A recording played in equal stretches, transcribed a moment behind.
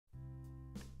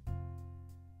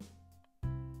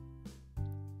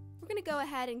going to go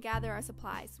ahead and gather our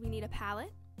supplies. We need a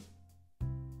palette,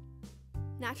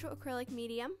 natural acrylic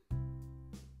medium,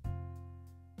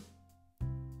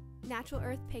 natural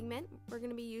earth pigment. We're going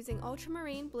to be using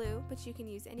ultramarine blue, but you can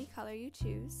use any color you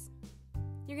choose.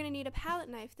 You're going to need a palette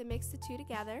knife to mix the two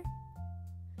together,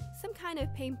 some kind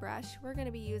of paintbrush. We're going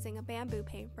to be using a bamboo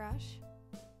paintbrush.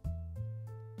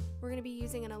 We're going to be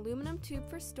using an aluminum tube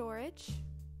for storage,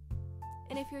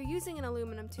 and if you're using an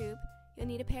aluminum tube, you'll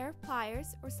need a pair of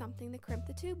pliers or something to crimp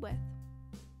the tube with.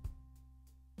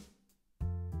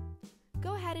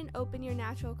 Go ahead and open your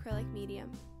natural acrylic medium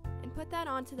and put that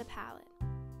onto the palette.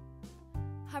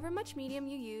 However much medium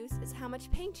you use is how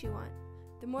much paint you want.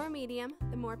 The more medium,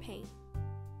 the more paint.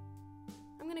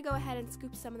 I'm going to go ahead and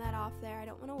scoop some of that off there. I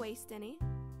don't want to waste any.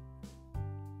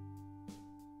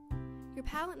 Your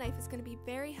palette knife is going to be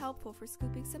very helpful for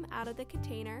scooping some out of the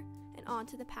container and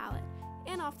onto the palette,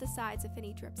 and off the sides if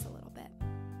any drips a little bit.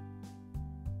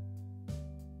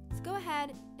 So go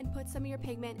ahead and put some of your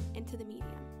pigment into the medium.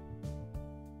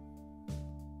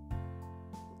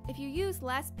 If you use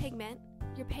less pigment,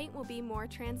 your paint will be more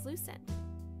translucent.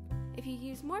 If you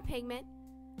use more pigment,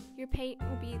 your paint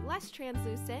will be less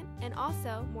translucent and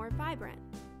also more vibrant.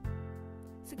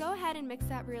 So go ahead and mix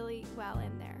that really well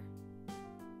in there.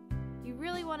 You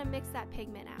really want to mix that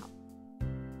pigment out.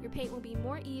 Your paint will be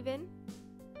more even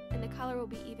and the color will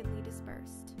be evenly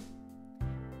dispersed.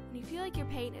 When you feel like your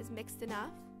paint is mixed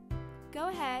enough, go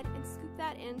ahead and scoop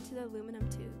that into the aluminum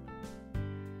tube.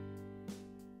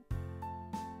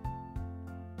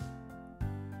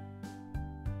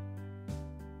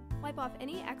 Wipe off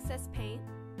any excess paint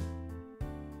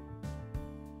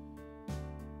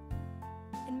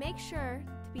and make sure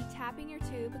to be tapping your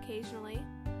tube occasionally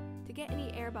to get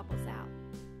any air bubbles out.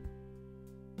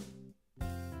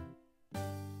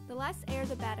 The less air,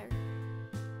 the better.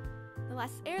 The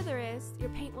less air there is, your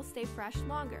paint will stay fresh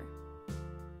longer.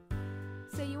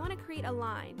 So you want to create a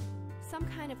line, some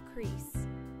kind of crease,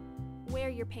 where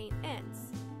your paint ends.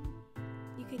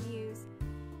 You can use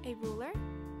a ruler,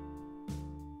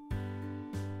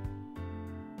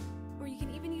 or you can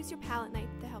even use your palette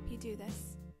knife to help you do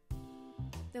this.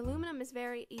 The aluminum is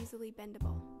very easily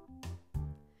bendable.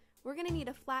 We're going to need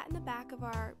to flatten the back of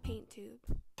our paint tube,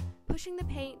 pushing the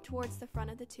paint towards the front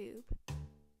of the tube.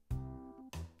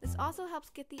 This also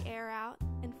helps get the air out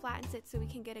and flattens it so we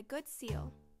can get a good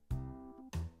seal.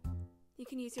 You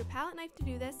can use your palette knife to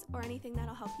do this or anything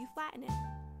that'll help you flatten it.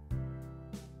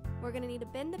 We're going to need to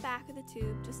bend the back of the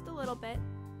tube just a little bit.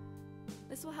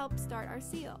 This will help start our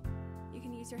seal. You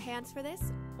can use your hands for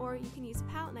this, or you can use a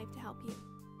palette knife to help you.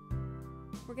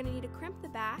 We're going to need to crimp the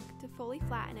back to fully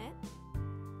flatten it.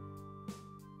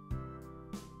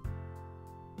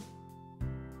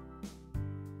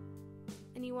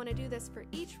 And you want to do this for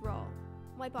each roll.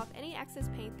 Wipe off any excess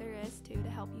paint there is too to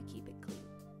help you keep it clean.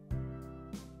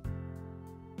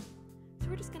 So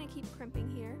we're just going to keep crimping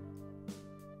here.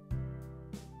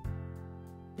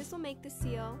 This will make the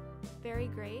seal very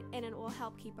great and it will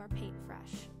help keep our paint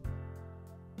fresh.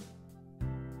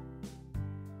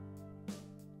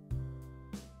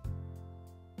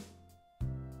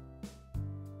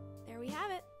 There we have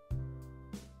it.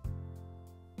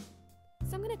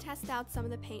 So I'm going to test out some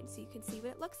of the paint so you can see what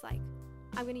it looks like.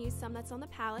 I'm going to use some that's on the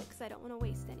palette because I don't want to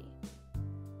waste any.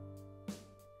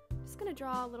 I'm just going to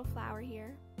draw a little flower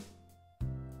here.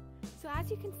 So as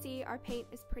you can see, our paint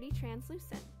is pretty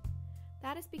translucent.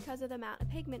 That is because of the amount of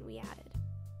pigment we added.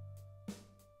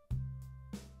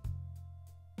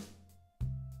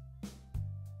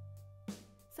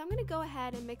 So I'm going to go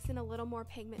ahead and mix in a little more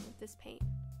pigment with this paint.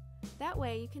 That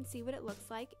way you can see what it looks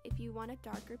like if you want a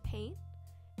darker paint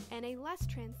and a less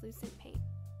translucent paint.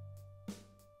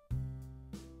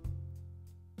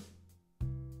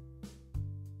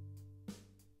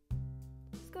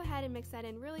 Just go ahead and mix that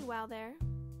in really well there.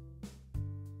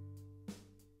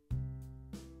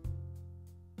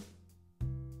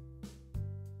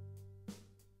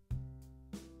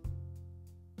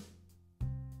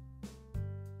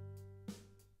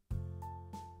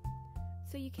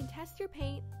 So you can test your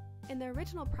paint in the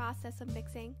original process of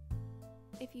mixing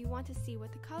if you want to see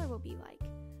what the color will be like.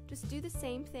 Just do the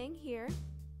same thing here,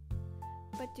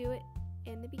 but do it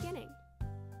in the beginning.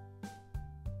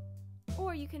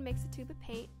 Or you can mix a tube of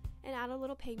paint and add a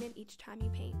little pigment each time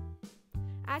you paint.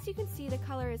 As you can see, the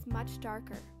color is much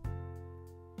darker.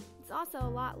 It's also a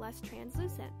lot less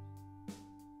translucent.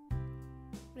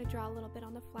 I'm going to draw a little bit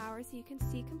on the flower so you can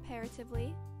see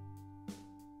comparatively.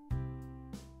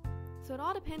 So it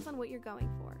all depends on what you're going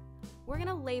for. We're going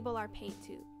to label our paint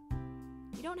tube.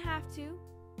 You don't have to,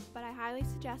 but I highly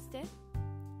suggest it.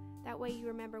 That way you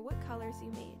remember what colors you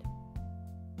made.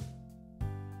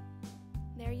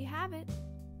 There there you have it.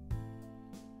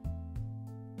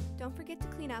 Don't forget to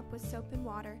clean up with soap and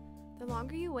water. The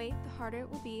longer you wait, the harder it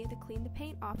will be to clean the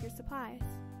paint off your supplies.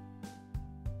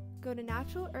 Go to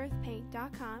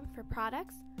naturalearthpaint.com for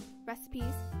products,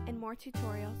 recipes, and more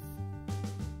tutorials.